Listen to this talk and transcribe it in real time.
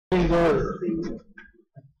in order.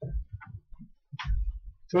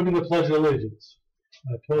 Turn to the Pledge of Allegiance.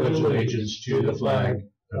 I pledge allegiance to the flag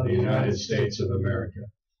of the United States of America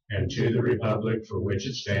and to the republic for which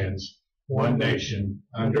it stands, one nation,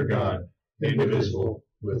 under God, indivisible,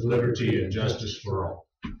 with liberty and justice for all.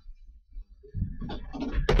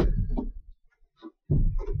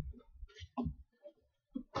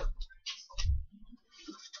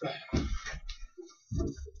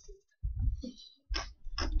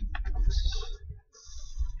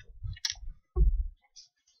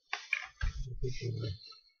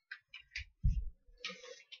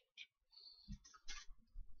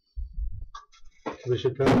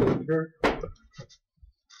 Commission packet up here.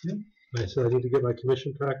 I said I need to get my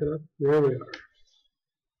commission packet up. There we are.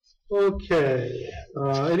 Okay.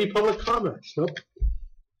 Any public comments? Nope.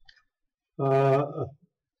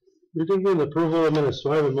 Reading the approval of minutes.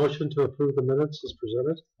 So I have a motion to approve the minutes as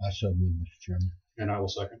presented. I shall move, Mr. Chairman. And I will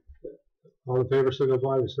second. All in favor,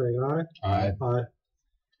 signify by saying aye. Aye. Aye.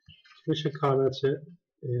 Commission comments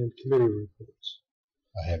and committee reports.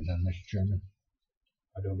 I have none, Mr. Chairman.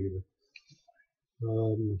 I don't either.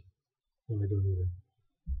 No, I don't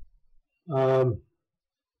either.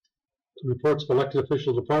 Reports of elected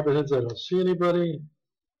officials, department heads. I don't see anybody.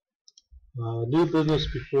 New business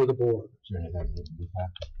before the board. Is there anything we can do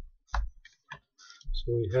that? So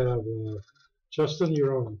we have Justin,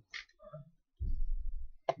 you're on.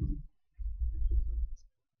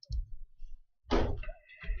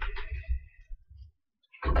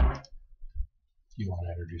 You want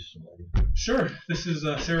to introduce somebody? Sure. This is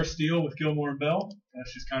Sarah Steele with Gilmore & Bell.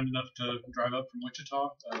 She's kind enough to drive up from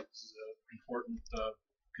Wichita. This is an important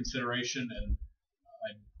consideration, and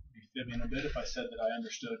I'd be fibbing a bit if I said that I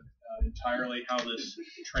understood entirely how this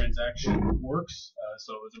transaction works.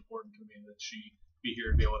 So it was important to me that she be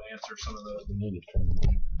here and be able to answer some of the.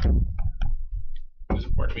 It was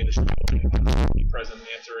important to me that she be present and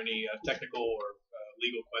answer any technical or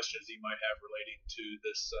legal questions you might have relating to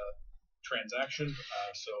this transaction.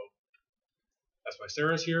 So that's why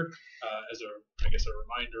Sarah's here. As a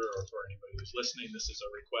reminder, or for anybody who's listening, this is a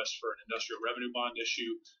request for an industrial revenue bond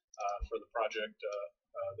issue for the project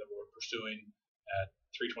that we're pursuing at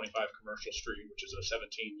 325 Commercial Street, which is a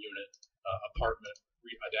 17-unit apartment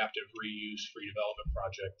adaptive reuse free development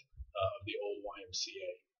project of the old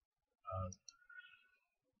YMCA.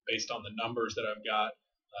 Based on the numbers that I've got,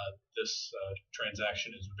 this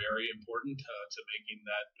transaction is very important to making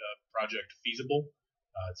that project feasible.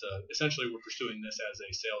 Essentially, we're pursuing this as a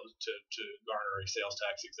to garner a sales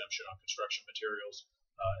tax exemption on construction materials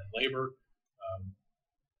and labor,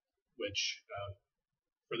 which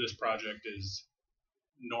for this project is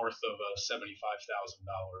north of a $75,000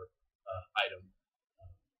 item.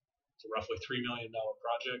 It's a roughly $3 million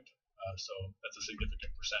project, so that's a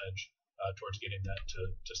significant percentage towards getting that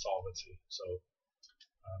to solvency. So.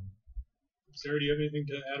 Sarah, do you have anything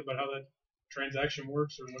to add about how that transaction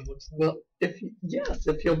works or what it looks like? Well,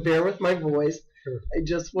 if you'll bear with my voice, sure. I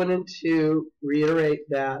just wanted to reiterate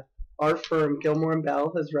that our firm, Gilmore &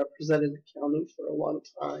 Bell, has represented the county for a long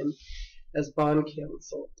time as bond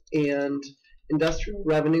counsel, and industrial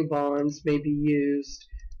revenue bonds may be used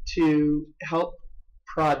to help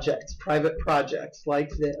projects, private projects like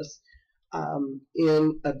this,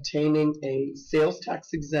 in obtaining a sales tax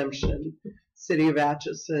exemption. City of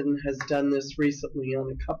Atchison has done this recently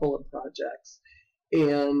on a couple of projects,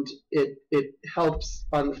 and it helps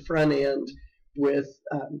on the front end with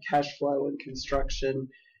cash flow and construction,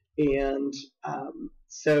 and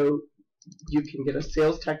so you can get a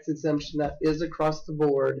sales tax exemption that is across the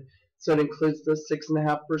board, so it includes the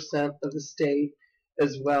 6.5% of the state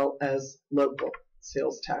as well as local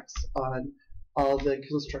sales tax on all the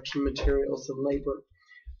construction materials and labor.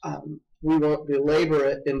 We won't belabor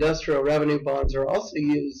it. Industrial revenue bonds are also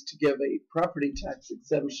used to give a property tax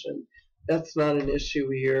exemption. That's not an issue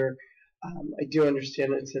here. I do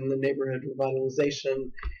understand it's in the neighborhood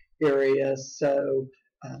revitalization area, so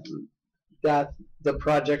that the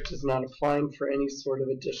project is not applying for any sort of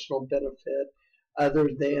additional benefit other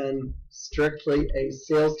than strictly a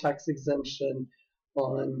sales tax exemption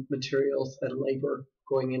on materials and labor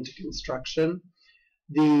going into construction.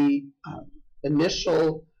 The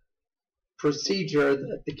initial procedure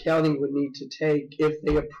that the county would need to take if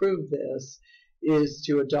they approve this is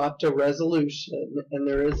to adopt a resolution, and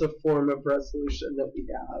there is a form of resolution that we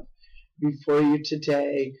have before you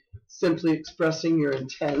today, simply expressing your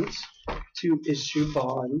intent to issue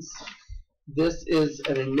bonds. This is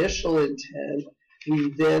an initial intent.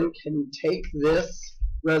 We then can take this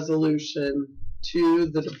resolution to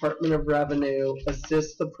the Department of Revenue,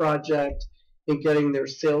 assist the project in getting their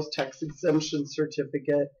sales tax exemption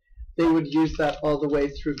certificate. They would use that all the way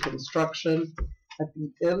through construction. At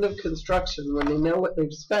the end of construction, when they know what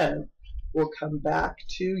they've spent, we'll come back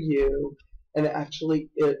to you and actually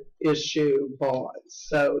issue bonds.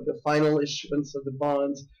 So the final issuance of the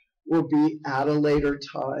bonds will be at a later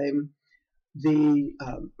time.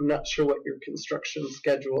 I'm not sure what your construction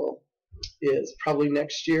schedule is, probably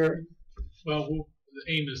next year. Well,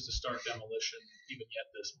 the aim is to start demolition even yet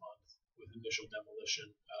this month with initial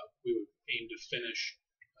demolition. We would aim to finish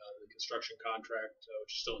the construction contract,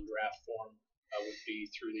 which is still in draft form, would be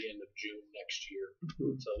through the end of June next year.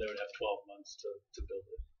 So they would have 12 months to build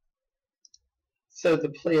it. So the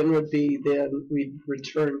plan would be then we'd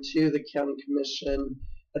return to the county commission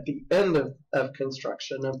at the end of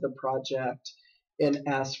construction of the project and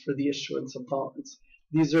ask for the issuance of bonds.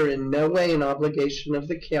 These are in no way an obligation of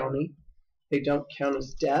the county. They don't count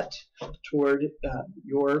as debt toward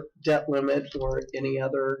your debt limit or any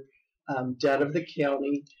other debt of the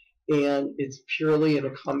county. And it's purely an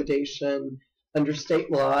accommodation under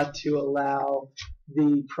state law to allow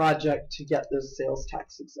the project to get this sales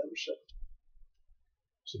tax exemption.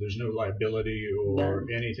 So there's no liability or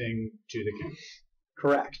anything to the county?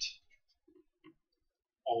 Correct.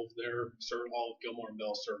 All of Gilmore and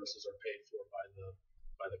Bell services are paid for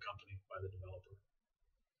by the company, by the developer.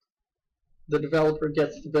 The developer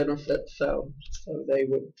gets the benefit, so they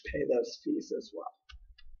would pay those fees as well.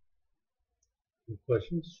 Any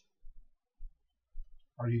questions?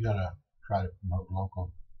 Are you gonna try to promote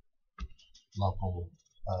local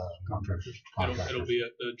contractors? It'll be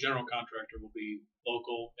the general contractor will be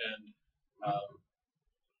local, and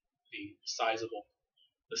the sizable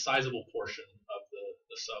portion of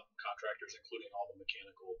the subcontractors, including all the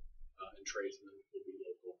mechanical and tradesmen, will be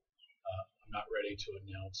local. I'm not ready to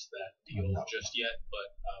announce that deal just yet, but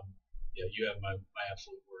yeah, you have my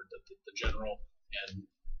absolute word that the general and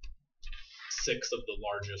 6 of the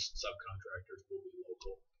largest subcontractors will be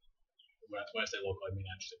local. When I say local, I mean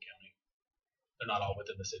Atchison County. They're not all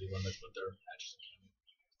within the city limits, but they're Atchison County.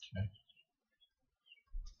 Okay.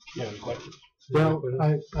 You have any questions? Well,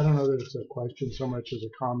 I don't know that it's a question so much as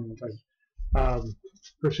a comment.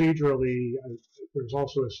 Procedurally, there's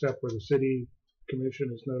also a step where the city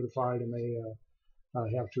commission is notified and they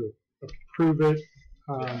have to approve it.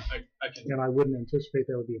 And I wouldn't anticipate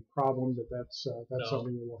there would be a problem, but that's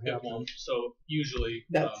something that will happen. So usually,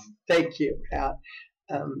 thank you, Pat.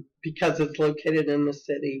 Because it's located in the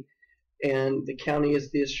city and the county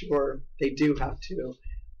is the issuer, they do have to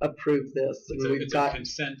approve this. And it's a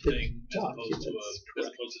consent thing as opposed to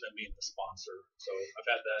them being the sponsor. So I've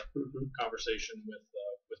had that conversation with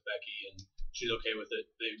Becky, and she's okay with it.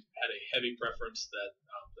 They had a heavy preference that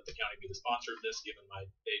the county be the sponsor of this, given my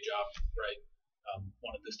day job, right?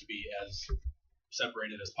 Wanted this to be as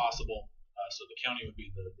separated as possible. So the county would be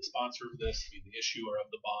the sponsor of this, be the issuer of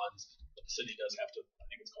the bonds, but the city does have to, I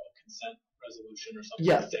think it's called a consent resolution or something.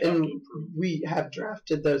 Yes, and we have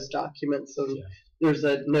drafted those documents. So there's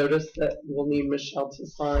a notice that we'll need Michelle to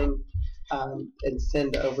sign and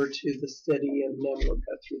send over to the city, and then we'll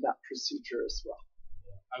go through that procedure as well.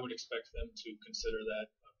 I would expect them to consider that.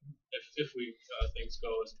 If things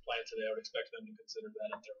go as planned today, I would expect them to consider that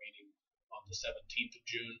at their meeting on the 17th of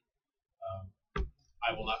June.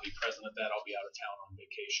 I will not be present at that. I'll be out of town on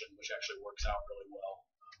vacation, which actually works out really well.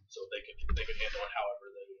 So they can handle it however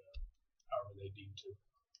they deem to.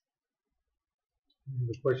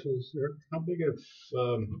 Any questions, Eric? How big of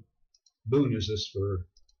boon is this for?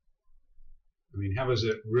 I mean, how is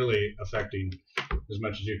it really affecting? As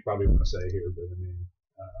much as you probably want to say here, but I mean,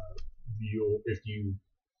 if you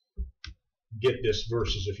get this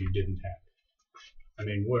versus if you didn't have it. I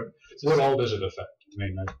mean, what all does it affect? I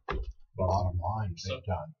mean, bottom line, big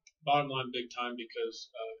time. Bottom line, big time, because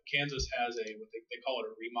Kansas has what they call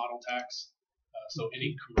it a remodel tax. So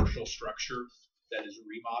any commercial structure that is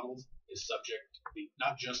remodeled is subject to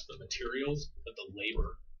not just the materials, but the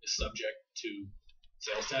labor is subject to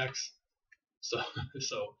sales tax. So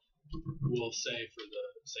we'll say, for the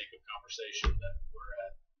sake of conversation, that we're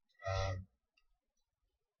at.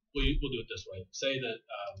 We'll do it this way. Say that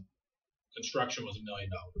construction was $1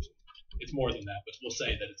 million. It's more than that, but we'll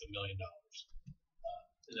say that it's $1 million.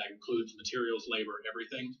 And that includes materials, labor,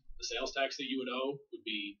 everything. The sales tax that you would owe would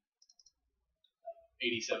be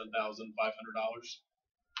 $87,500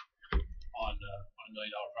 on a $1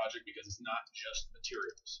 million project, because it's not just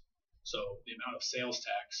materials. So the amount of sales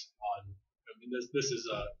tax on, I mean, this is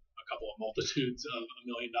a couple of multitudes of $1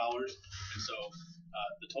 million, and so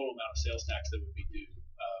the total amount of sales tax that would be due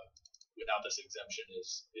without this exemption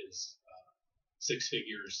is 6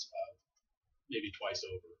 figures, maybe twice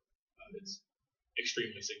over. It's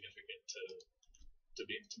extremely significant to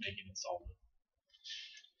making it solvent.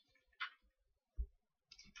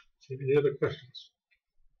 Any other questions?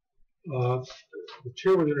 The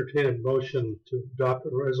chair would entertain a motion to adopt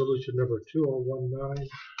resolution number 2019.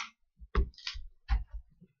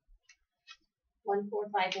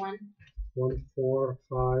 1451.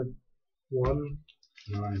 1451.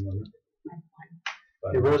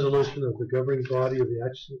 A resolution of the governing body of the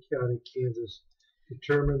Atchison County, Kansas,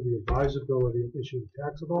 determine the advisability of issuing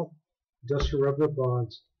taxable industrial revenue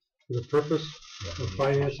bonds for the purpose of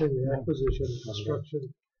financing the acquisition,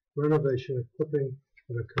 construction, renovation, equipping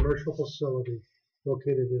of a commercial facility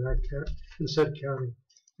located in said county,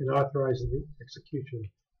 and authorizing the execution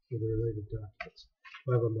of the related documents.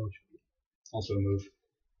 Do I have a motion? Also move.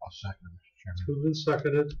 I'll second, Mr. Chairman. Moved and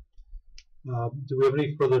seconded. Do we have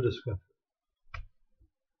any further discussion?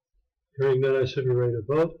 Hearing none, I should be ready to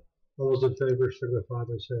vote. All those in favor signify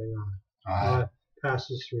by saying aye. Aye.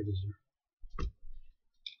 Passes 3-0.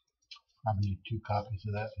 I need 2 copies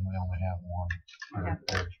of that, and we only have one.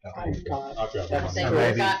 I've got So Maybe.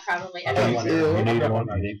 we've got probably You need one.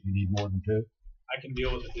 You need more than 2. I can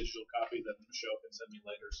deal with a digital copy that Michelle can send me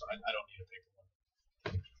later, so I don't need a paper one.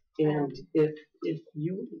 And if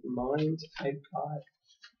you wouldn't mind, I've got,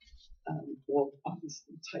 well,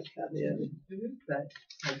 obviously type that in, but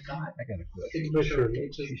I've got I got a question. signature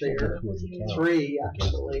pages there, 3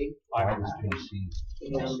 actually. I was PC.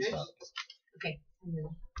 And Okay. And then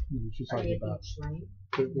She's are talking you about each, right?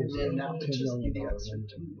 there's And then a that would $10 just be million the answer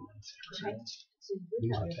to Right. So we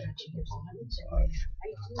These have are your taxable here, so I'm bonds. gonna say,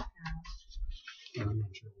 I do have I'm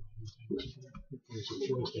not sure what you think. There's a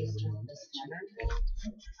choice there. this letter.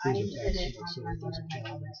 I These put are it taxable, on so my it doesn't letter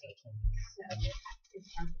count. already. So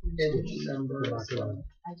it's on Page number. We're not gonna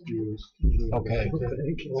I don't use. Okay.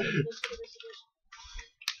 know.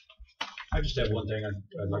 I just have one thing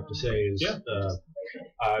I'd like to say is, Yeah.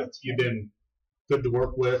 You've been good to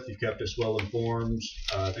work with. You've kept us well informed.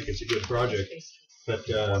 I think it's a good project. But,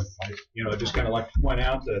 I just kind of like to point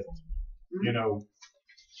out that,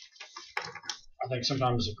 I think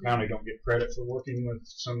sometimes the county don't get credit for working with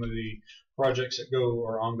some of the projects that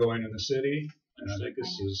are ongoing in the city. And I think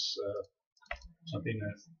this is something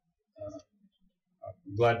that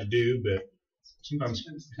I'm glad to do, but sometimes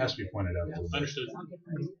it has to be pointed out a little bit. Understood.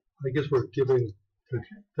 I guess we're giving the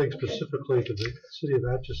thing specifically to the city of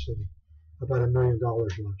Atchison about $1 million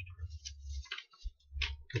last year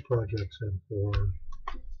for projects and for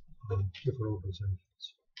different organizations.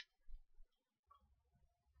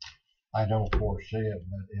 I don't foresee it,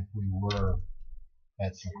 but if we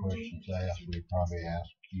had some questions asked, we'd probably ask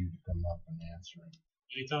you to come up and answer them.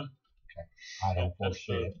 Anytime. I don't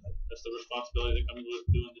foresee it, but That's the responsibility that comes with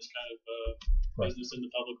doing this kind of business in the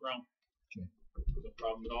public realm. Okay. No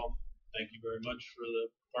problem at all. Thank you very much for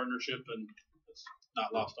the partnership, and it's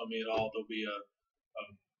not lost on me at all. There'll be I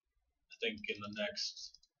think in the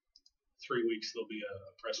next 3 weeks there'll be a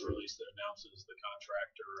press release that announces the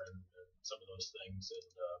contractor and some of those things, and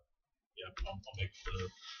I'll make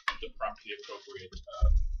the appropriate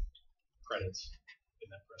credits in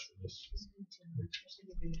that press release. There's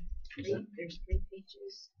 3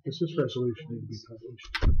 pages. Does this resolution need to be published?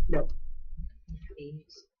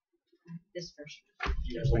 These. This first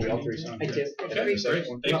You guys want all 3 signed? I do. Okay, great.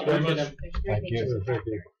 Thank you very much. one. There's 3 Thank you. pages. Thank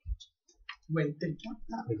you. When they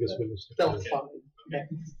got I guess we missed Still it. fine.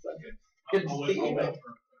 Good to I'll see wait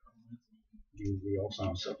you. We all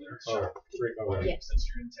signed something there. Sure. Yes. Since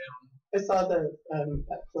you're in town. I saw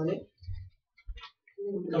that clinic.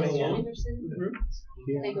 Coming in. Anderson,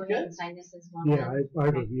 Yeah. they go ahead and sign this as well. Yeah, I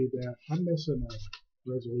reviewed that. I'm missing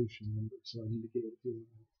a resolution number, so I need to get it to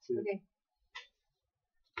you. Okay.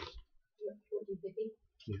 1450.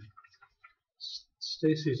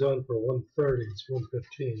 Stacy's on for 1:30. It's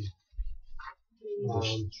 1:15.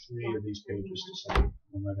 There's 3 of these pages to sign,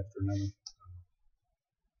 one right after another.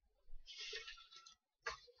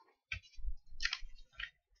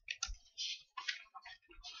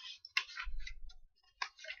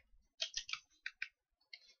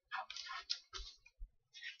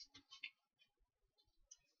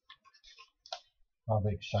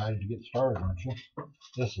 probably excited to get started, aren't you?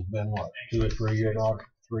 This has been what, 2 or 3 year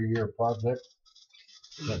 3-year project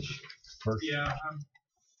since first. Yeah,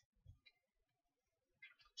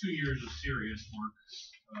 2 years of serious work.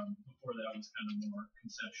 Before that was kind of more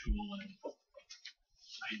conceptual and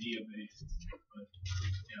idea based, but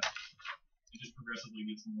yeah, it just progressively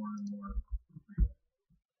gets more and more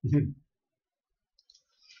real.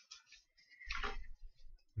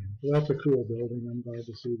 Well, that's a cool building. I'm glad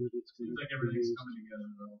to see that it's Seems going like to be everything's used. coming together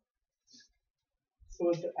though. So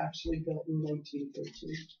was it actually built in 1913?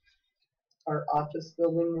 Our office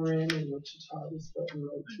building we're in Wichita was built in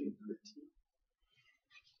 1913.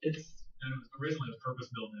 And it was originally purpose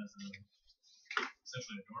built as a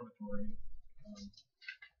essentially a dormitory.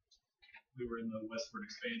 We were in the westward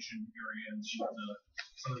expansion area, and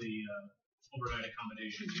some of the overnight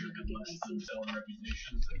accommodations here had less than stellar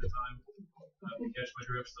reputations at the time. If you catch my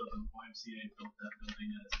drift, so the YMCA built that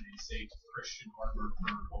building as a safe Christian harbor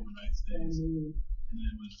for overnight stays. And then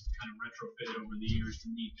it was kind of retrofitted over the years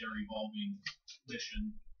to meet their evolving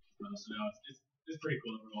mission. So now it's pretty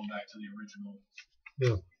cool that we're going back to the original.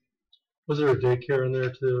 Yeah. Was there a daycare in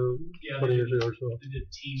there too? Yeah, 20 years ago or so? They did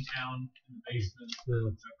Teen Town in the basement, Yeah.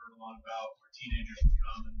 which I've heard a lot about, where teenagers would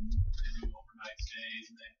come and they do overnight stays,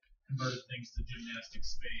 and they converted things to gymnastic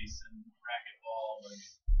space and racquetball and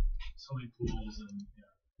swimming pools and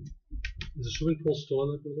Is the swimming pool still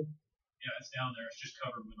in that building? yeah, it's down there. It's just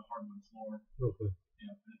covered with a hardwood floor. Okay.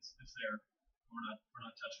 Yeah, but it's there. We're not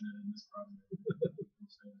touching it in this project. It'll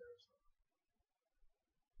stay there. So.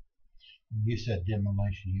 When you said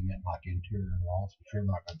demolition, you meant like interior walls, but you're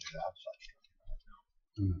not going to do the outside structure.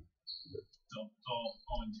 So it's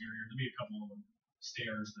all interior. There'll be a couple of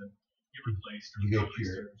stairs that get replaced. You get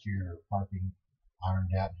your parking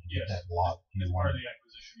ironed out. You get that lot. As part of the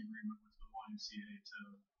acquisition agreement with the YMCA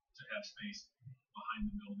to have space behind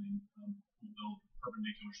the building, we'll build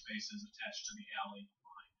perpendicular spaces attached to the alley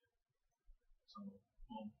behind it. So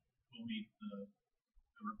we'll meet the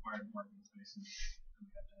required parking spaces that we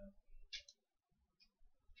have to have.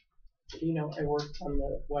 You know, I worked on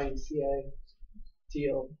the YMCA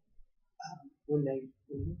deal when they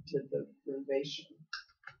did the renovation.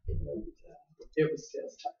 And, it was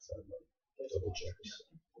sales tax only. Double check.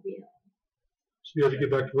 Yeah. So you have to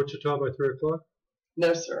get back to Wichita by 3 o'clock?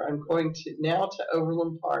 No, sir. I'm going now to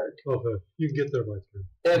Overland Park. Okay. You can get there by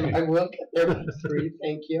 3. And I will get there by 3,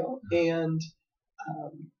 thank you. And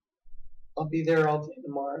I'll be there all day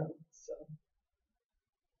tomorrow. So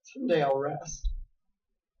someday I'll rest.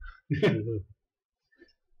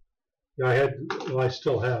 Yeah, I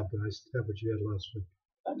still have, but I have what you had last week.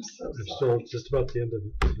 I'm so I'm sorry. still just about the end of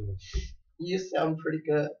it. So. You sound pretty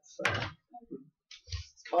good, so I'm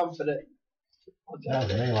confident. Sounds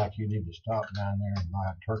to me like you need to stop down there and buy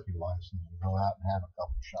a turkey license and go out and have a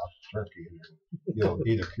couple shots of turkey in there. You'll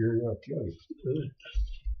either cure you or kill you.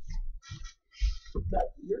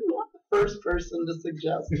 You're not the first person to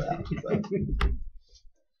suggest that. So.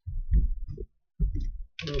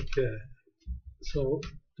 Okay. So,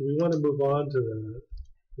 do we want to move on to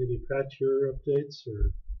maybe patch your updates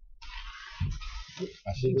or?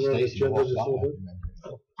 I seen move around the Stacy agenda walk just a by. little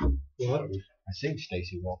bit? What? I seen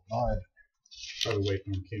Stacy walk by. Probably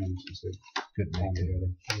waiting on Kim since they Couldn't make it.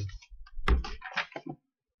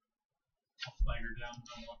 Flag her down and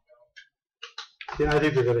then walk out. Yeah, I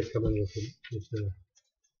think they're going to come in with the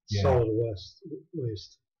Yeah. solid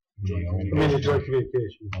waste. The I mean, the joint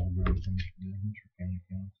communication.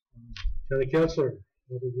 County Councilor,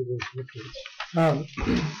 what do you do with updates?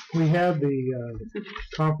 We had the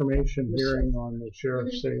confirmation hearing on the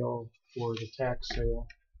sheriff's sale for the tax sale,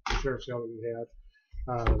 the sheriff's sale that we had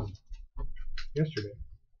yesterday.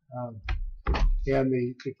 And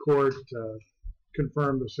the court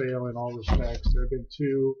confirmed the sale in all respects. There have been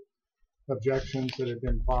 2 objections that have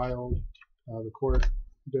been filed. The court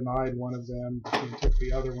denied one of them and took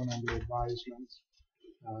the other one under advisement,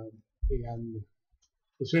 and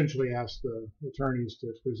essentially asked the attorneys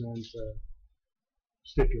to present a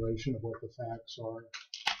stipulation of what the facts are.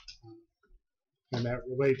 And that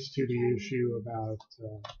relates to the issue about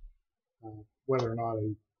whether or not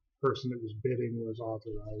a person that was bidding was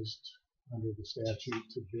authorized under the statute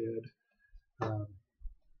to bid.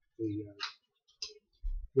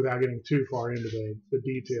 Without getting too far into the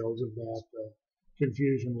details of that,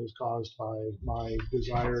 confusion was caused by my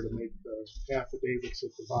desire to make the affidavits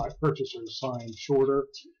that the purchasers signed shorter,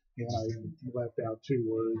 and I left out 2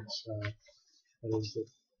 words. That is that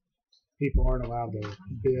people aren't allowed to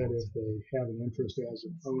bid if they have an interest as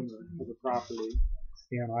an owner of the property,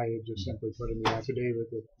 and I had just simply put in the affidavit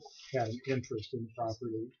that had an interest in the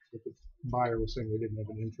property, but the buyer was saying they didn't have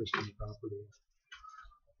an interest in the property.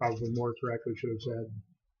 Probably more correctly should have said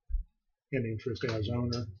an interest as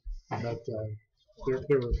owner, but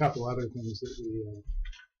there were a couple other things that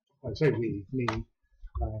me,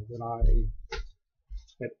 that I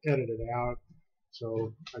had edited out.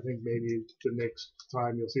 So I think maybe the next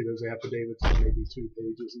time you'll see those affidavits on maybe 2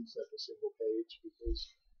 pages instead of a single page,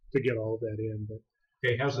 because to get all of that in. But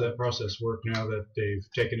Okay, how's that process work now that they've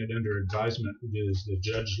taken it under advisement? Does the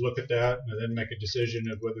judge look at that and then make a decision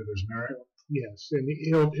of whether there's merit? yes, and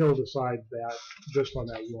he'll decide that just on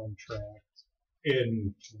that one track.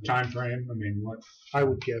 In time frame? I mean, what? I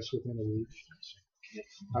would guess within a week.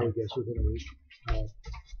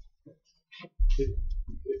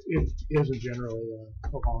 it isn't generally a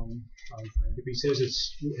long time frame. If he says it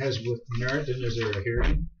has with merit, then is there a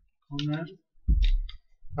hearing on that?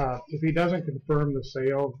 If he doesn't confirm the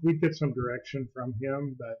sale, we'd get some direction from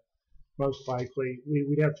him, but most likely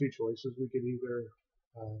we'd have two choices. We could either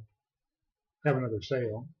have another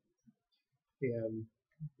sale,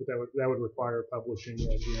 but that would require publishing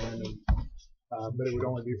it again, but it would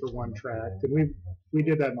only be for one tract. And we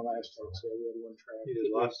did that in the last tax sale. We had one tract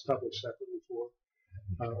that was published separately for,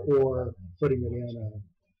 or putting it in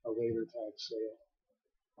a later tax sale.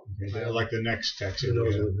 Okay, like the next tax sale.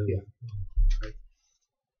 Yeah.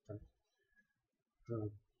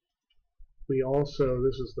 We also,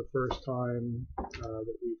 this is the first time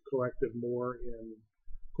that we've collected more in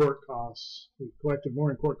court costs. We've collected more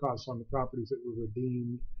in court costs on the properties that were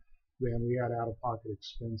redeemed than we had out-of-pocket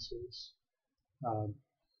expenses.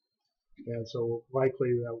 And so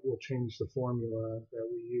likely that will change the formula that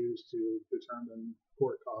we use to determine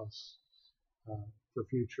court costs for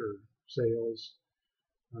future sales.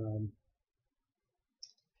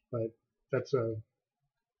 But that's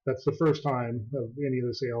the first time of any of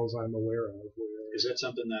the sales I'm aware of. Is that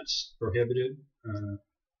something that's prohibited?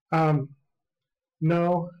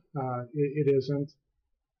 No, it isn't.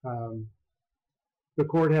 The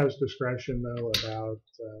court has discretion, though, about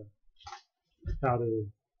how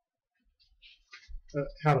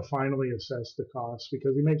to finally assess the costs,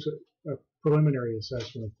 because he makes a preliminary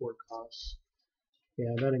assessment of court costs,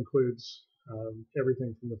 and that includes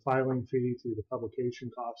everything from the filing fee to the publication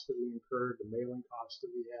costs that we incurred, the mailing costs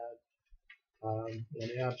that we had,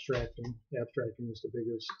 and abstracting. Abstracting is the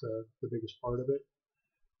biggest part of it.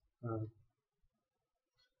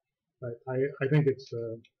 But I think it's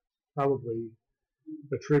probably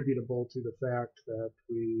attributable to the fact that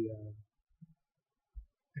we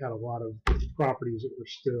had a lot of properties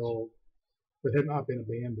that had not been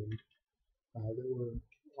abandoned, that were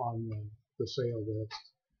on the sale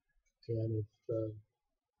list. And if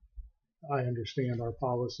I understand our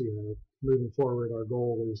policy, or moving forward, our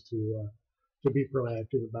goal is to be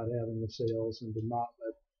proactive about having the sales and to not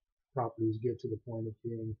let properties get to the point of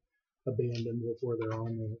being abandoned before they're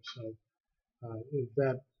on there. So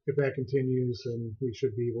if that continues, then we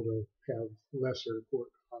should be able to have lesser court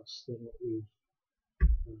costs than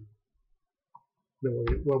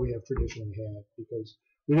what we have traditionally had, because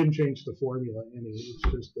we didn't change the formula any. It's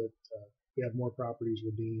just that we had more properties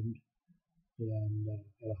redeemed, and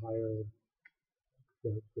at a higher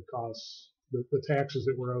the costs, the taxes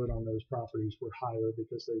that were owed on those properties were higher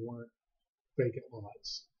because they weren't vacant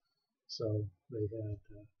lots. So they had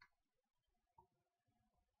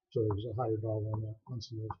so there was a higher dollar on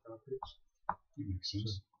some of those properties. That makes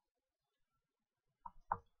sense.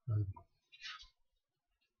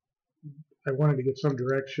 I wanted to get some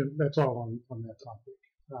direction. That's all on that topic.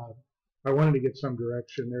 I wanted to get some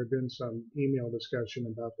direction. There had been some email discussion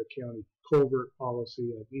about the county culvert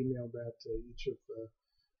policy. I've emailed that to each of the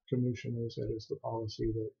commissioners. That is the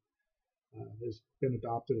policy that has been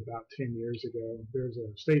adopted about 10 years ago. There's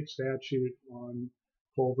a state statute on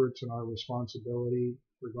culverts and our responsibility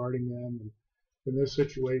regarding them. And in this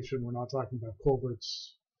situation, we're not talking about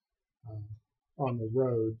culverts on the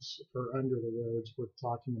roads or under the roads. We're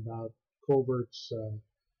talking about culverts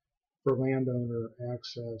for landowner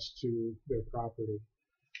access to their property.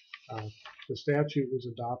 The statute was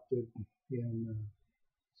adopted in,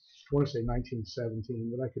 I want to say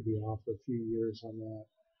 1917, but I could be off a few years on that.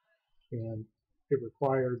 And it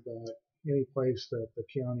required that any place that the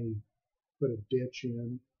county put a ditch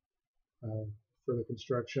in for the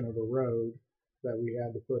construction of a road, that we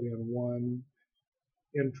had to put in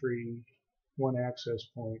one access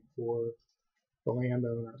point for the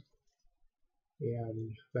landowner.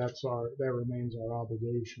 And that remains our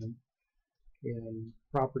obligation. And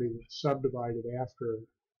property that's subdivided after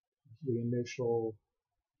the initial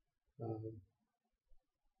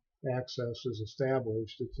access is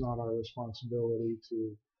established, it's not our responsibility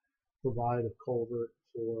to provide a culvert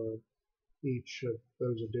for each of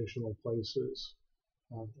those additional places,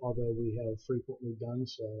 although we have frequently done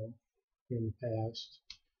so in the past.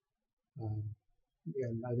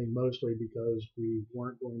 And I think mostly because we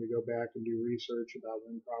weren't going to go back and do research about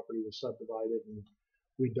when property was subdivided, and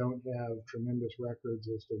we don't have tremendous records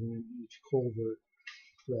as to when each culvert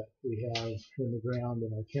that we have in the ground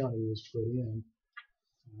in our county was put in.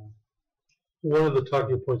 One of the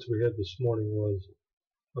talking points we had this morning was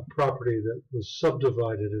a property that was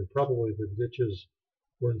subdivided, and probably the ditches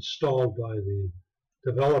were installed by the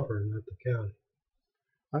developer, not the county.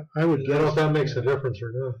 I would guess. I don't know if that makes a difference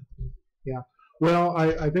or not. Yeah. Well,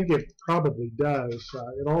 I think it probably does.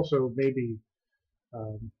 It also maybe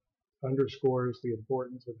underscores the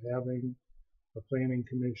importance of having a planning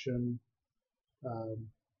commission,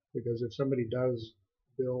 because if somebody does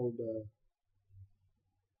build,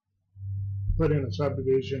 put in a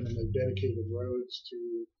subdivision and they've dedicated roads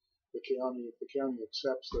to the county, if the county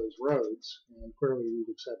accepts those roads, and clearly we've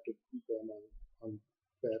accepted them on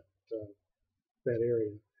that that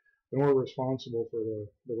area, then we're responsible for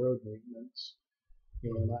the road maintenance.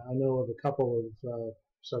 And I know of a couple of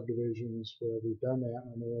subdivisions where we've done that.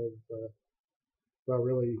 I know of, well,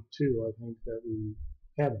 really two, I think, that we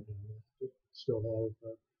haven't done that. We still have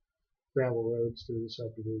gravel roads through the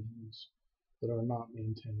subdivisions that are not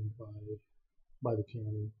maintained by the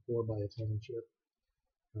county or by a township,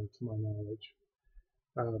 to my knowledge.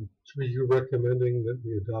 So are you recommending that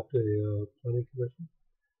we adopt a planning commission?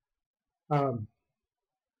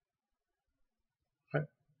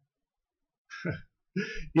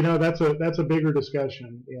 You know, that's a bigger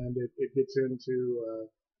discussion, and it gets into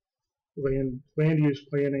land use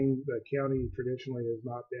planning. The county traditionally has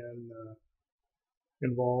not been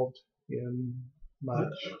involved in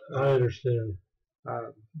much. I understand.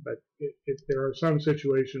 But there are some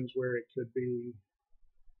situations where it would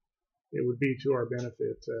be to our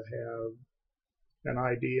benefit to have an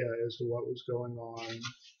idea as to what was going on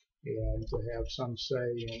and to have some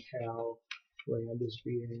say in how land is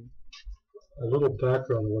being. A little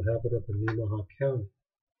background on what happened up in Nemaha County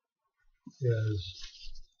is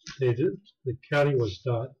the county was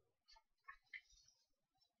not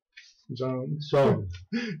zoned.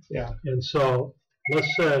 Yeah. And so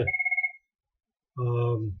let's say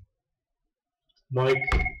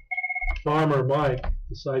Farmer Mike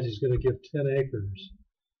decides he's going to give 10 acres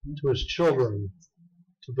to his children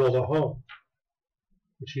to build a home,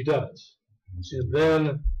 which he does. And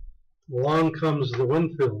then along comes the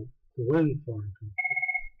wind farm people,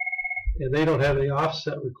 and they don't have any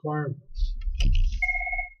offset requirements.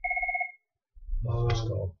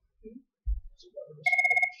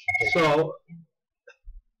 So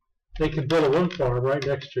they can build a wind farm right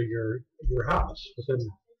next to your house. Within,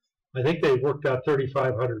 I think they worked out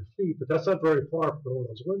 3,500 feet, but that's not very far from one of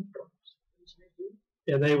those wind farms.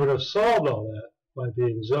 And they would have solved all that by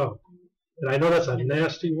being zoned. And I know that's a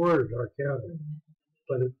nasty word in our county,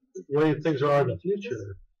 but the way things are in the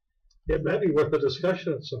future, it may be worth a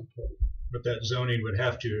discussion at some point. But that zoning would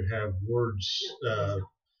have to have words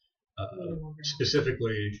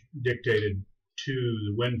specifically dictated to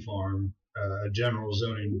the wind farm. A general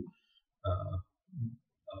zoning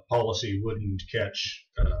policy wouldn't catch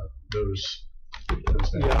those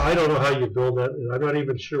things. Yeah, I don't know how you build that, and I'm not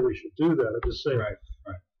even sure we should do that. I'm just saying, Right.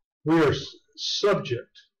 we are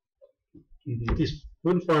subject. Mm-hmm. These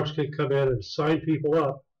wind farms can come in and sign people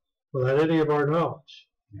up without any of our knowledge.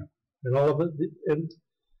 Yeah. And all of it, and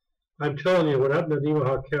I'm telling you, what happened in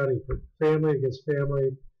Nemaha County, for family against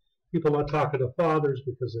family, people not talking to fathers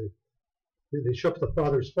because they show up at the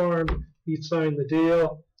father's farm, he signed the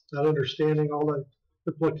deal, not understanding all the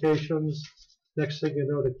implications. Next thing you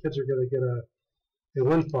know, the kids are going to get a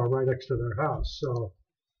wind farm right next to their house. So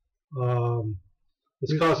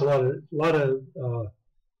it's caused a lot of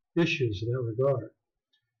issues in that regard.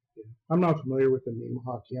 I'm not familiar with the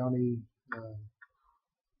Nemaha County,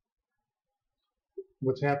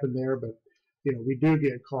 what's happened there, but you know, we do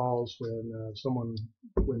get calls when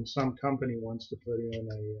some company wants to put in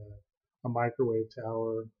a microwave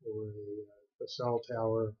tower or a cell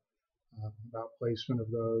tower, about placement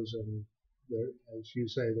of those, and there, as you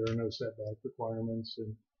say, there are no setback requirements,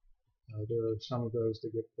 and there are some of those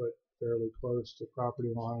that get put fairly close to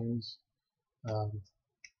property lines,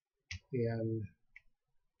 and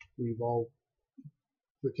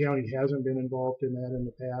the county hasn't been involved in that in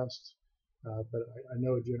the past, but I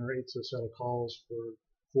know it generates a set of calls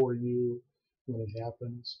for you when it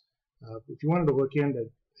happens. If you wanted to look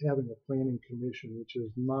into having a planning commission, which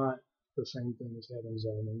is not the same thing as having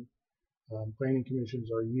zoning, planning commissions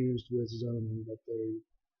are used with zoning, but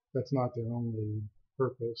that's not their only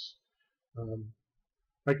purpose.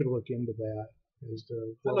 I could look into that as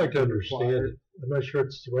to I'd like to understand it. I'm not sure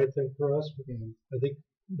it's the right thing for us, but I think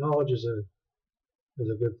knowledge is a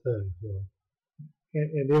good thing. So.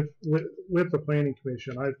 And if with the planning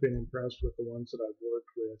commission, I've been impressed with the ones that I've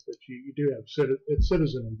worked with. That you do have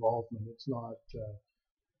citizen involvement. It's not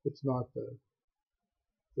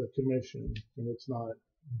the commission, and it's not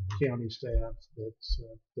county staff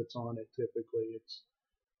that's on it. Typically,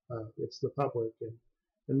 it's the public,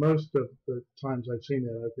 and most of the times I've seen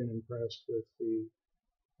that, I've been impressed with the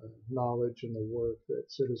knowledge and the work that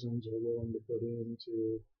citizens are willing to put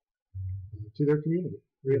into to their community,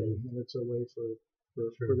 really, and it's a way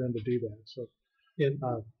for them to do that. So, and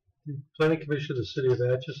the Planning Commission of the City of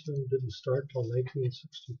Atchison didn't start until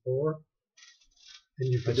 1964, And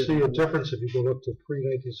you can see a difference if you go up to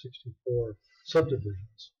pre-1964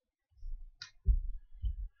 subdivisions.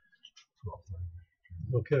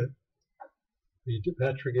 Okay.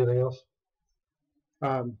 Patrick, anything else?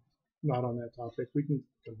 Not on that topic. We can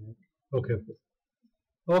come back. Okay.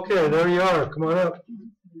 Okay, there you are. Come on up.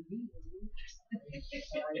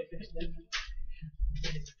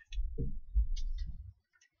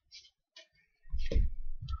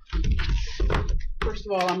 First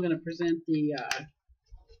of all, I'm going to present the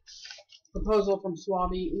proposal from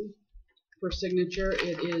Swab Eaton for signature.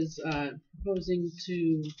 It is proposing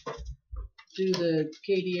to do the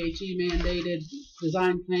KDHE mandated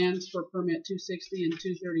design plans for permit 260 and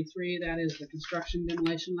 233. That is the construction,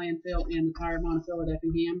 demolition, landfill, and the tire monofill at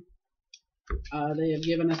Effingham. They have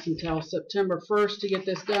given us until September 1st to get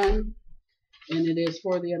this done, and it is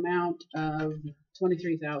for the amount of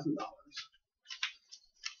 $23,000.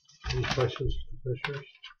 Any questions, commissioners?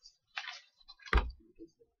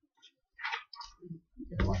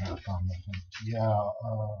 Do I have comments? Yeah,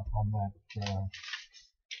 on that,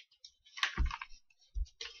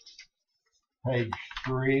 page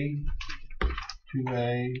 3,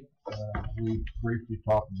 2A, we briefly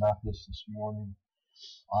talked about this morning.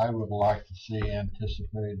 I would like to see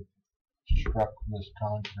anticipated struck from this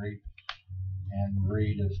concrete and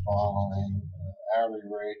read as following: hourly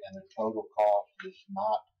rate and the total cost is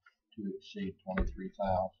not to exceed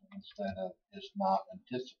 $23,000 instead of is not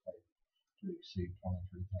anticipated to exceed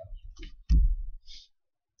 $23,000.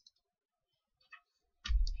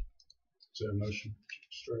 Is there a motion to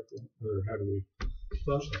strike that, or how do we?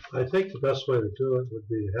 Well, I think the best way to do it would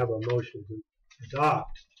be to have a motion to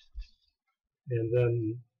adopt, and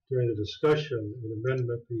then during the discussion, an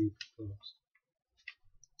amendment be proposed.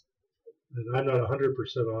 And I'm not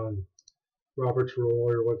 100% on Robert's rule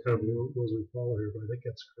or what kind of rules we follow here, but I think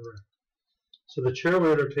that's correct. So the chair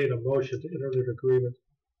will entertain a motion to enter an agreement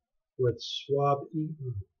with Swab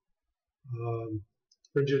Eaton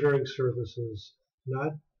for engineering services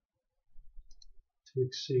not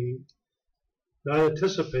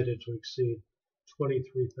anticipated to exceed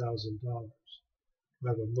 $23,000. Do I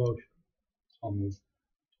have a motion? I'll move.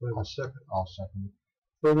 Do I have a second? I'll second it.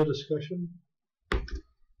 Further discussion?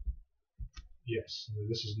 Yes.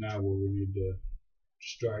 This is now where we need to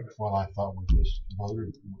strike. Well, I thought we just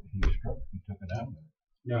voted. He took it out of there.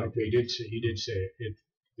 No, he did say it.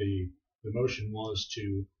 The motion was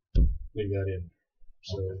to leave that in.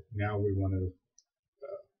 So now we want to.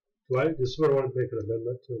 Does somebody want to make an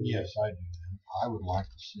amendment to? Yes, I do. I would like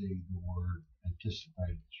to see the word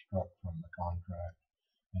anticipated struck from the contract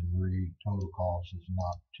and read total cost is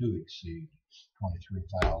not to exceed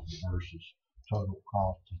 $23,000 versus total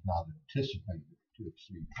cost is not anticipated to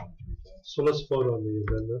exceed $23,000. So let's vote on the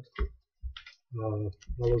amendment.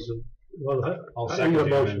 I'll second the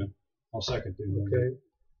amendment. I'll second the amendment. Okay.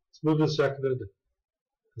 It's moved and seconded.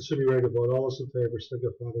 Assuming you're ready to vote, all those in favor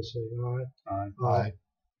signify by saying aye. Aye. Aye.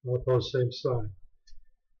 All opposed, same sign.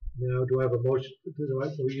 Now, do I have a motion? Do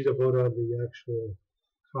we need to vote on the actual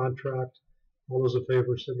contract? All those in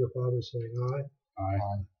favor signify by saying aye. Aye.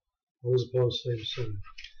 Aye. All those opposed, same sign.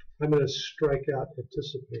 I'm going to strike out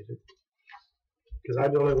anticipated because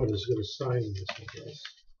I'm the only one who's going to sign this, I guess.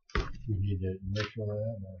 We need to make sure of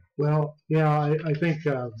that. Well, yeah, I think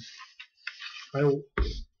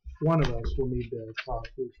one of us will need to talk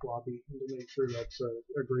with Swab Eaton to make sure that's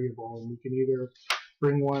agreeable, and we can either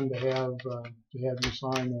bring one to have you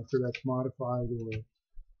sign after that's modified,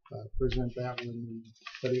 or present that one,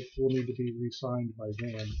 but it will need to be re-signed by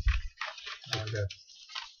then. Okay.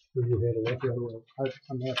 Will you handle that?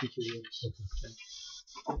 I'm happy to. Yes. Okay.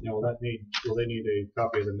 Now, will they need a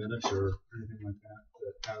copy of the minutes or anything like that?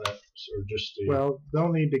 Or just the? Well,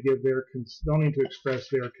 they'll need to give they'll need to express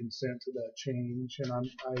their consent to that change, and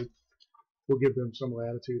I will give them some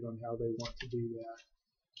latitude on how they want to do that.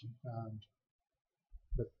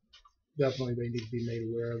 But definitely they need to be made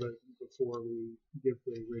aware of it before we give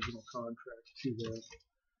the original contract to them.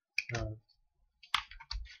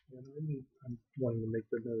 And I'm wanting to make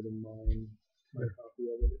the note in my copy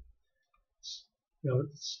of it. Now,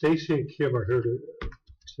 Stacy and Kim are here to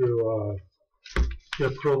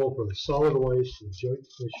get approval for the solid waste and joint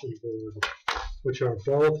commission board, which are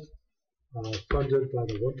both funded by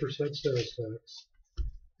the 1% sales tax,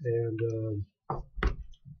 and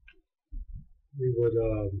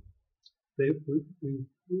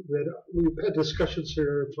we've had discussions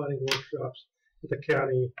here, planning workshops with the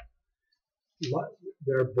county.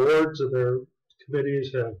 Their boards and their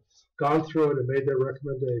committees have gone through it and made their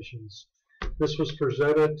recommendations. This was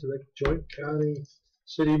presented to the joint county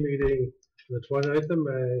city meeting on the 29th of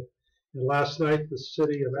May, and last night the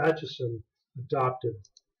city of Atchison adopted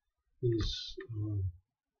these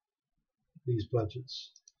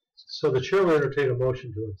budgets. So the chair will entertain a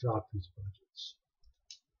motion to adopt these budgets.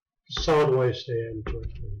 Solid waste and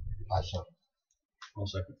joint committee. I'll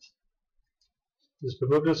second. It's been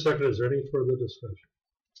moved and seconded. Is there any further discussion?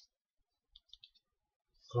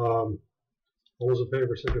 All those in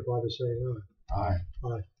favor signify by saying aye.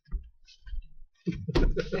 Aye.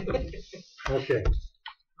 Okay.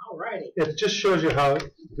 Alrighty. It just shows you how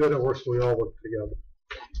good it works when we all work together.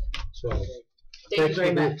 So, Thank you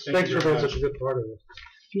very much. Thanks for being such a good part of it.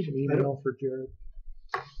 Do you have an email for Jared?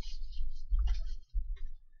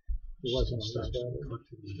 It wasn't on that.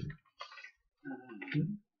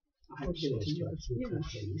 I'll give it to you.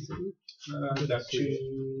 Yeah. About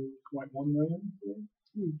 2.1 million,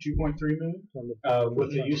 2.3 million, with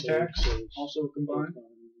the use tax also combined.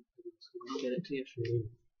 I'll get it to you.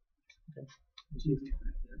 Okay.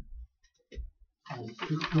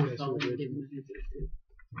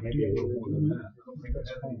 Maybe a little more than that. I don't think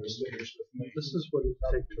that's kind of This is what it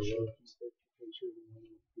takes to run.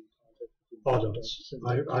 Oh, no,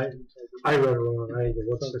 I read it wrong. I had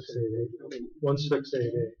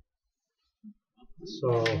 1688.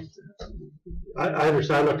 So, I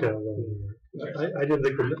understand. I looked at it wrong. I didn't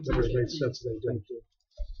think the numbers made sense. They didn't.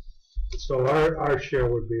 So our share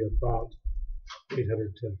would be about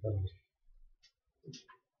 810,000.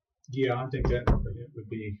 Yeah, I think that it would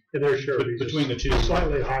be And their share would be between the two.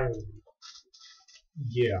 slightly higher.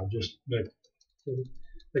 Yeah, just Like we're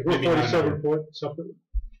Maybe 47 point something.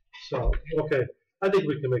 So, okay, I think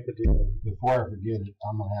we can make a deal. Before I forget it,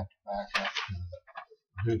 I'm gonna have to back up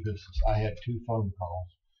to do business. I had 2 phone calls.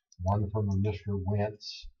 One from a Mr.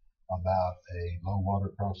 Wentz about a low water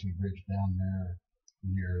crossing bridge down there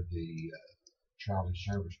near the Charlie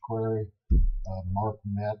Service Quarry. Mark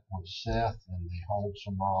met with Seth and they hauled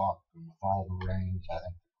some rock, and with all the rains, I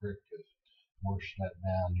think the creek has washed that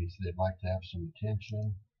down. He said they'd like to have some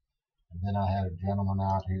attention. And then I had a gentleman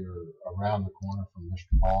out here around the corner from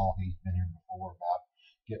Mr. Ball. He's been here before about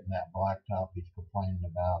getting that blacktop. He's complaining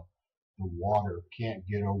about the water can't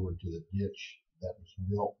get over to the ditch that was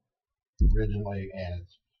built originally, and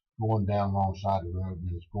it's going down alongside the road,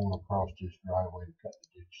 and it's going across his driveway to cut the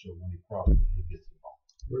ditch. So when he crosses it, he gets involved.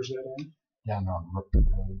 where's that at? Down on Rooker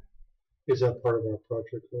Road. Is that part of our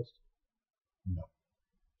project list? No.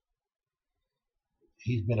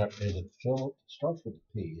 He's been up, is it Phillips? Starts with a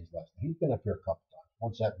P, his last name. He's been up here a couple times.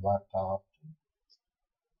 Once that blacktop,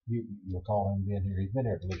 you recall him being here. He's been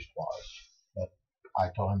here at least twice. But I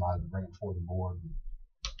told him I'd bring it before the board, and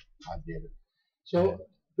I did it. So,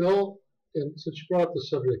 Bill, and since you brought up the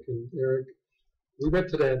subject, and Eric, we met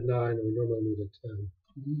today at 9, and we normally meet at 10.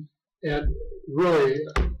 And really,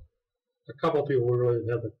 a couple of people really didn't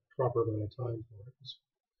have the proper amount of time for it. It was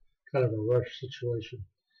kind of a rush situation.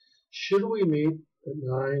 Should we meet at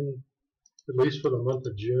 9, at least for the month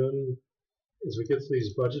of June, as we get to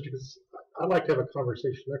these budgets? Because I'd like to have a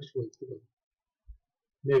conversation next week,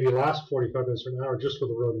 maybe last 45 minutes or an hour, just for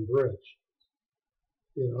the road and bridge.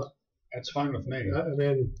 You know, That's fine with me. I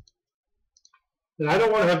mean, and I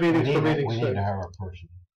don't want to have meetings for meetings' We sake. need to have our new person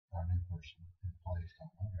in place,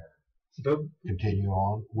 don't we? Or But continue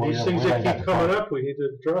on. these things that keep coming up, we need to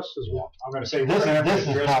address as well. I'm going to say This we're going to have is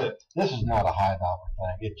to address not, it. this is not a high dollar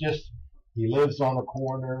thing. It just, he lives on a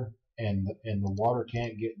corner and the water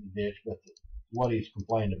can't get in the ditch, but what he's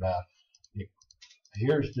complaining about,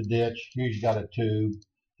 here's the ditch, here's got a tube,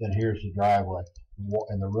 then here's the driveway,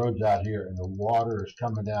 and the road's out here, and the water is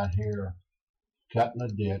coming down here, cutting the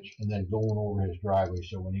ditch, and then going over his driveway.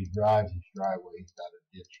 So when he drives his driveway, he's got a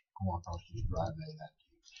ditch going across his driveway.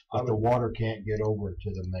 But the water can't get over to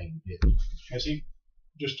the main ditch. Has he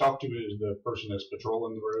just talked to the person that's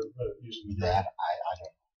patrolling the road, using the That, road? I don't know.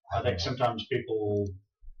 I think sometimes people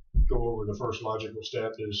go over the first logical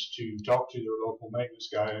step is to talk to their local maintenance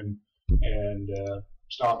guy and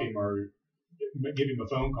stop him or give him a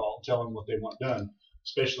phone call and tell him what they want done.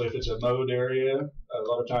 Especially if it's a mowed area, a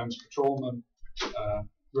lot of times patrolmen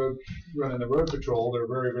running the road patrol, they're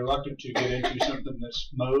very reluctant to get into something that's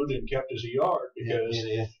mowed and kept as a yard because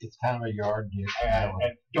it's kind of a yard ditch. and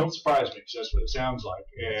don't surprise me because that's what it sounds like.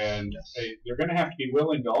 And they're going to have to be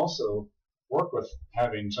willing to also work with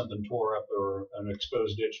having something tore up or an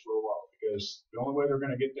exposed ditch for a while, because the only way they're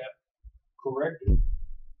going to get that corrected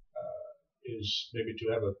is maybe to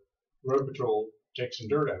have a road patrol take some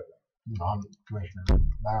dirt out of it. Commissioner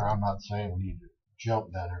Bauer, I'm not saying we need to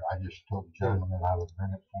jump down there. I just told the gentleman that I would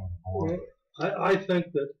bring it for the board. I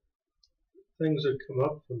think that things that come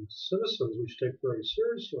up from citizens we should take very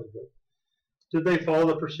seriously. But did they follow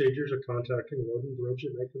the procedures of contacting Road and Bridge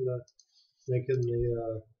and making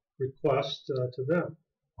the request to them?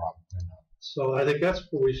 Probably not. So I think that's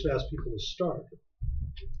where we should ask people to start.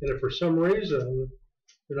 And if for some reason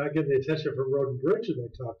they're not getting the attention from Road and Bridge and they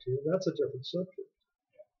talk to you, that's a different subject.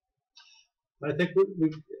 I think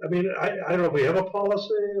I don't know if we have a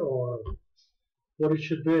policy or what it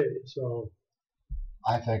should be. So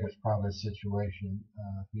I think it's probably a situation,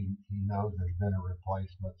 he knows there's been a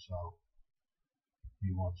replacement, so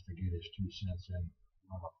he wants to get his 2 cents in.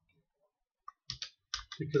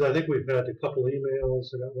 because I think we've had a couple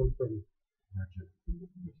emails. I got one from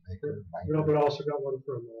Baker. but I also got one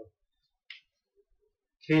from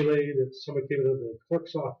K.S.A. that somebody came into the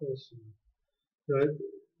clerk's office. And,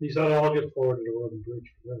 these ought to all get forwarded to Road and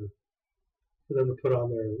Bridge for them to put on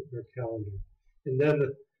their calendar. And then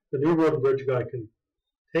the new Road and Bridge guy can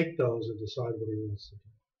take those and decide what he wants to do.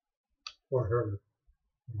 Or her.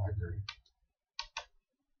 I agree.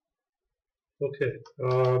 Okay.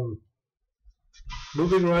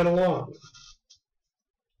 Moving right along.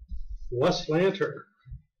 Wes Lanter,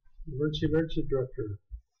 Emergency Director.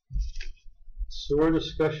 Sewer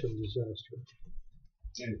discussion disaster.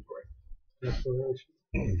 Exploration.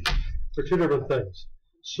 For 2 different things.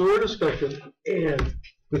 Sewer discussion and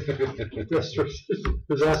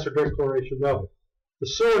disaster declaration. No. The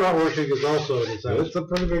sewer not working is also a disaster. It's a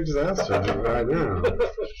pretty big disaster right now.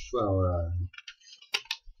 So,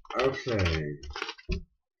 okay.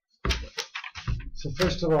 So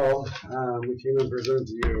first of all, we came and presented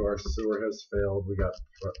to you our sewer has failed.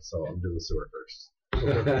 So I'm doing the sewer first.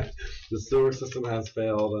 The sewer system has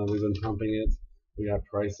failed. We've been pumping it. We got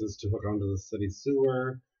prices to hook onto the city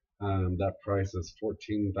sewer. That price is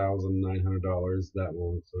 $14,900. That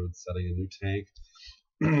will include setting a new tank,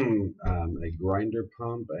 a grinder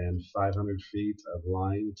pump, and 500 feet of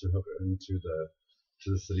line to hook into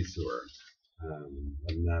the city sewer.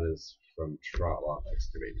 And that is from Trotloff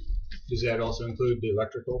Excavating. Does that also include the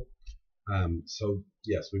electrical? So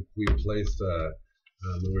yes, we placed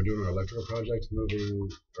when we're doing our electrical project, moving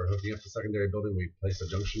or hooking up the secondary building, we placed a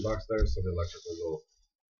junction box there, so the electrical will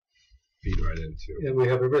feed right into. And we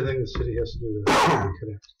have everything the city has to do to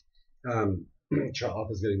connect. Trotloff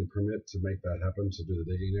is getting the permit to make that happen, to do the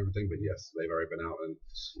digging and everything. But yes, they've already been out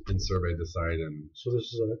and surveyed the site, and so this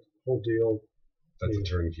is a whole deal. That's a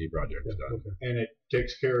turnkey project done. Okay. And it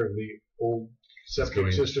takes care of the old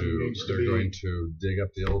septic system. They're going to dig up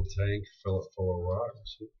the old tank, fill it full of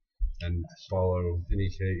rocks, and follow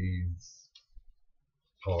NEKE's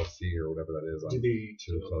policy or whatever that is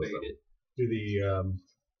to close them. Do the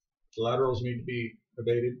laterals need to be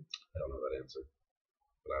abated? I don't know that answer,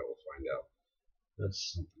 but I will find out.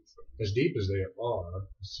 That's as deep as they are.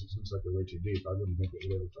 It seems like they're way too deep. I wouldn't think it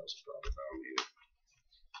would ever cause a problem. I don't need it.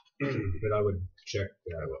 But I would check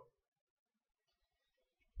that. I will.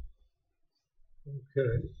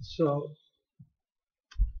 Okay, so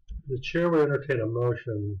the chair would entertain a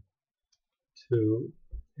motion to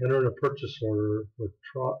enter in a purchase order with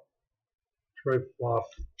Trotloff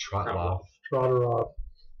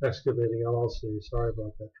Excavating LLC. Sorry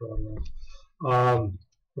about that, Trotloff.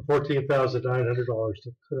 For $14,900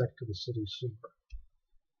 to connect to the city sewer.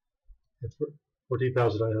 It's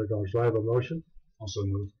 $14,900. Do I have a motion? Also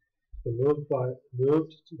moved. Moved. Do I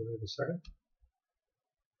have a second?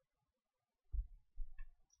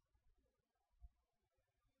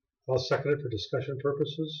 I'll second it for discussion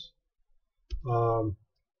purposes.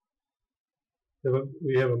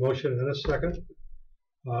 We have a motion and a second.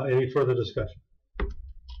 Any further discussion?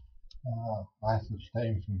 I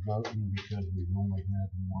abstain from voting because we've only had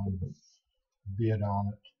one bid on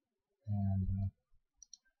it, and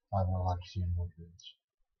I would like to see more bids.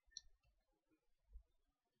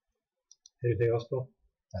 Anything else, Bill?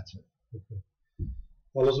 That's it. Okay.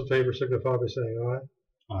 All those in favor signify by saying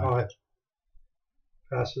aye. Aye.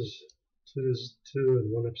 Passes 2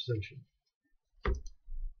 and 1 abstention.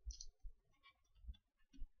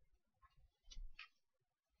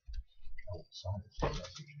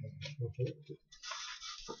 Okay.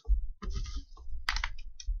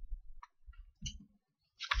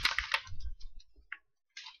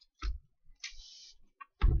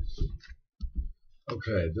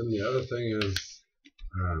 Okay, then the other thing is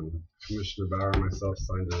Commissioner Bauer and myself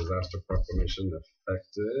signed a disaster proclamation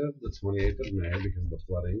effective the 28th of May because of the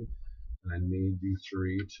flooding, and I need you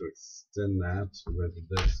three to extend that with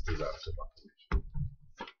this disaster proclamation.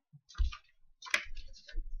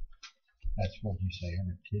 That's what you say,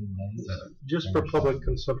 every 10 days? Just for public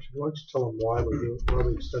consumption, why don't you tell them why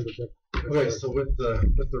we extended that? Okay, so with the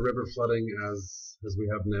river flooding as we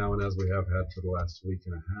have now and as we have had for the last week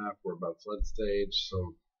and a half, we're about flood stage.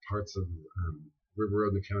 So parts of River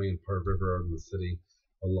Road in the county and part of River Road in the city,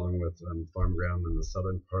 along with farm ground in the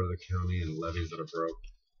southern part of the county and levees that are broke,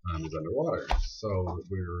 is underwater. So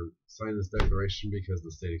we're signing this declaration because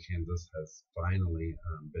the state of Kansas has finally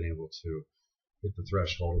been able to hit the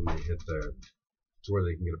threshold and they hit to where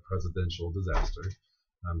they can get a presidential disaster.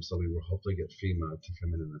 So we will hopefully get FEMA to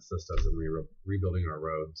come in and assist us in rebuilding our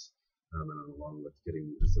roads, and along with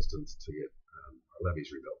getting assistance to get our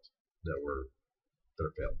levees rebuilt that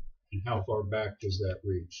are failed. And how far back does that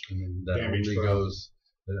reach? I mean, That damage only from- goes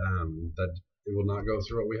that it will not go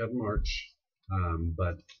through what we had in March,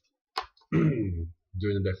 but doing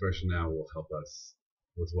the declaration now will help us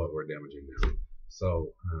with what we're damaging now.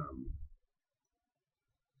 So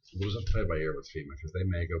we'll just have to play it by ear with FEMA because they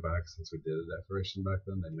may go back, since we did a declaration back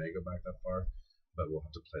then, they may go back that far, but we'll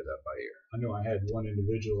have to play that by ear. I know I had one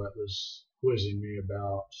individual that was quizzing me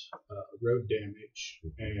about road damage,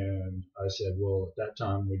 and I said, well, at that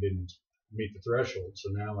time we didn't meet the threshold,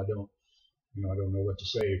 so now I don't know what to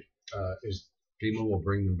say. Is FEMA will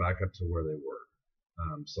bring them back up to where they were.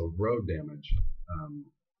 So road damage,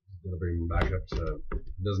 it'll bring them back up to,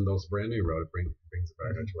 it doesn't know it's a brand new road, it brings it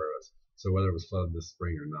back up to where it was. So whether it was flooded this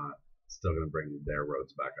spring or not, it's still going to bring their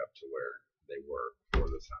roads back up to where they were before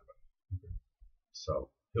this happened. Okay.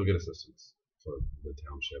 So he'll get assistance for the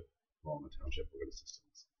township. All in the township will get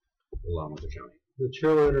assistance along with the county. The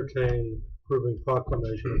chair will entertain approving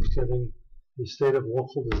proclamation extending the state of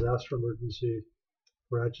local disaster emergency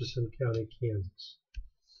for Atchison County, Kansas.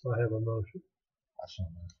 I have a motion.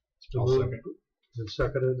 It's been moved and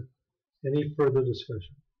seconded. Any further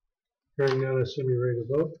discussion? Hearing none, I assume you're ready to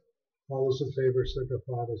vote. All those in favor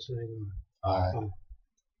signify by saying aye. Aye.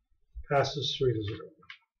 Passes 3-0.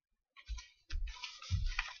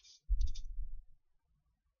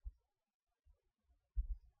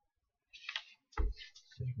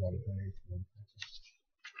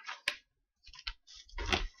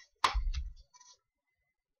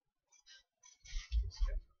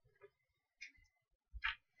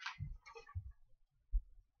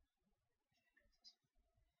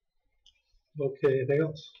 Okay, anything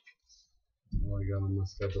else? All I got on my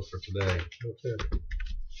schedule for today.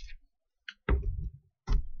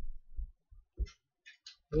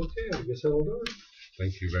 Okay, I guess that'll do it.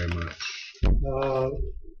 Thank you very much.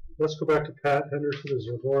 Let's go back to Pat Henderson. Is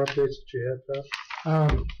there more updates that you had, Pat?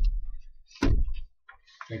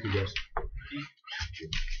 thank you, guys.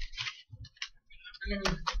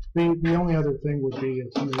 The only other thing would be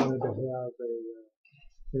if somebody wanted to have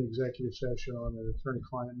an executive session on an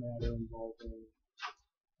attorney-client matter involving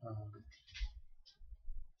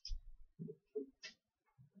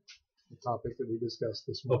the topic that we discussed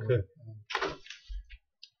this morning. Okay.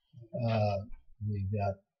 We've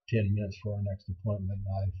got 10 minutes for our next appointment, and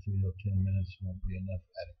I feel 10 minutes won't be enough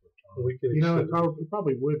adequate time. We can You know, extend it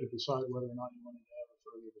probably would to decide whether or not you wanted to have a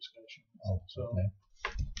further discussion. Oh, So okay.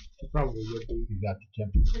 it probably would be. You got the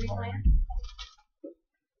temperature.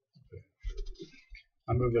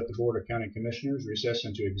 I move that the Board of County Commissioners recess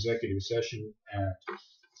into executive session at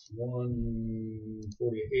 1:48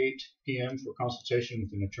 p.m. for consultation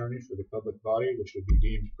with an attorney for the public body, which would be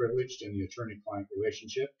deemed privileged in the attorney-client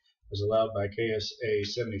relationship as allowed by K.S.A.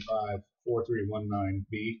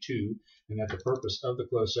 754319B2, and that the purpose of the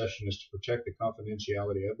closed session is to protect the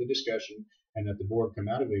confidentiality of the discussion, and that the board come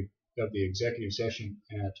out of the executive session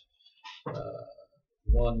at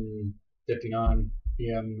 1:59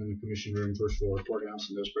 p.m. in the commission room, first floor courthouse,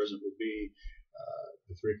 and those present will be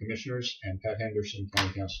the 3 commissioners and Pat Henderson,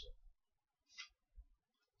 county councilor.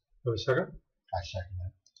 Have a second? I second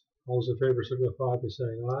that. All those in favor signify by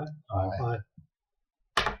saying aye. Aye.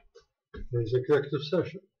 There's executive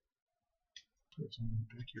session. It's on the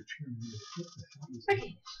back of your chair. What the hell is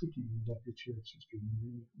Okay. that sticking in the back of your chair? It's just being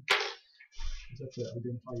really- Is that to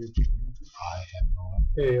identify your chair? I have no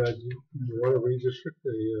idea. Hey, do you want to redistrict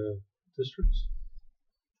the districts?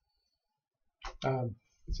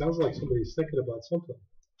 It sounds like somebody's thinking about something.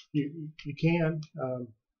 You can.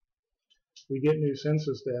 We get new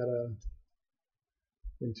census data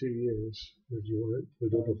in 2 years. Would you want to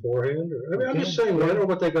do it beforehand? Or, I mean, I'm just Okay. saying, I don't know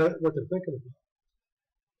what they're thinking about.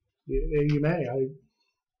 You may.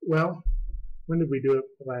 Well, when did we do it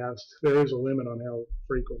last? There is a limit on how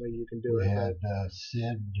frequently you can do We it. had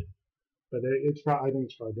Sid, But I think it's probably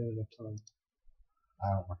been enough time.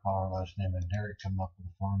 I don't recall her last name, and Derek come up with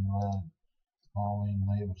a formula. Pauline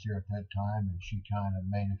Lee was here at that time, and she kind of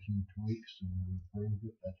made a few tweaks, and we approved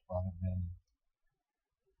it. That's probably been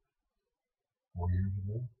 4 years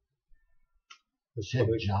ago. It's Sid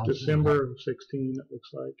probably Johnson, December of 16, it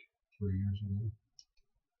looks like. 3 years ago.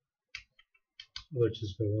 Which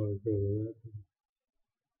has been long ago than that.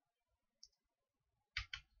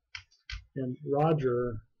 And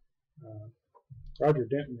Roger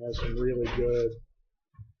Denton has some really good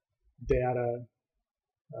data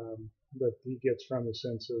But he gets from the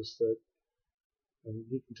census that, and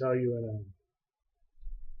he can tell you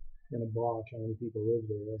in a block how many people live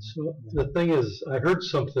there. So the thing is, I heard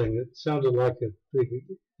something that sounded like a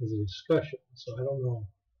discussion, so I don't know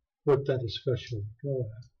what that discussion would go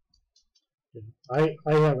at. Yeah.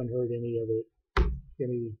 I haven't heard any of it,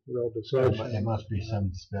 any real discussion. It must be some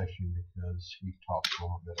discussion because we talked a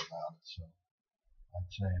little bit about it, so I'd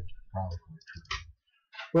say it's probably true.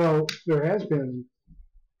 Well, there has been,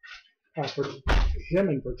 for him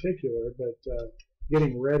in particular, but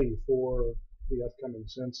getting ready for the upcoming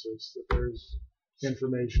census, that there's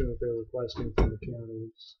information that they're requesting from the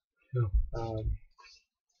counties. Yeah.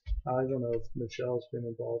 I don't know if Michelle's been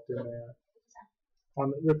involved in that.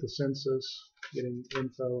 With the census, getting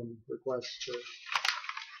info and requests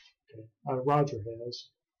for, Roger has.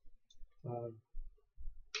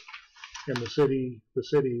 And the cities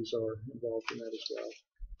are involved in that as well.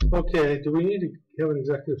 Okay, do we need to have an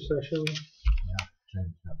executive session? Yeah,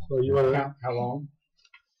 James got one. So you want to? How long?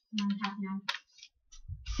 Half an hour.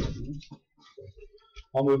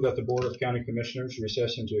 I'll move that the Board of County Commissioners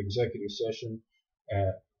recess into executive session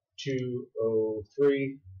at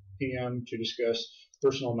 2:03 p.m. to discuss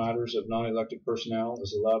personal matters of non-elected personnel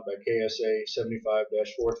as allowed by K.S.A.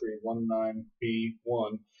 75-4319B1,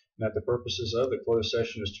 and that the purposes of the closed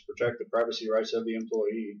session is to protect the privacy rights of the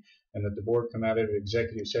employee, and that the board come out of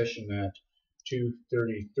executive session at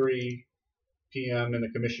 2:33 p.m. in the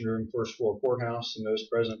Commission Room, first floor courthouse, and those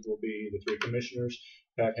present will be the three commissioners,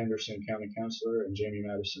 Pat Henderson, County Councilor, and Jamie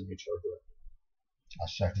Madison, HR Director. I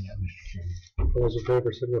second that, Mr. Chairman. All those in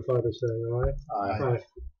favor signify by saying aye. Aye.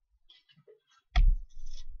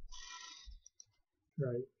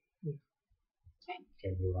 Right.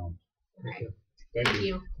 Okay, move on. Okay. Thank Thank you.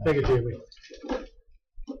 you. Thank you, Jamie.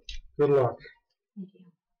 Good luck. Thank you.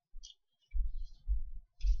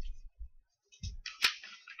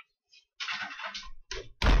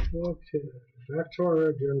 Okay, back to our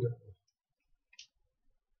agenda.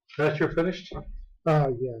 Pat, you're finished? Yeah,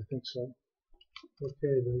 I think so. Okay,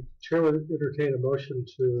 the chair would entertain a motion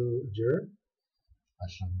to adjourn. I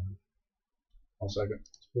so move. I'll second.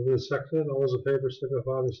 Move to second. All those in favor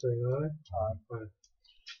signify by saying aye. Aye.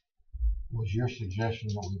 Was your suggestion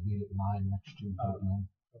that we meet at 9 next Tuesday?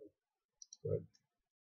 Good.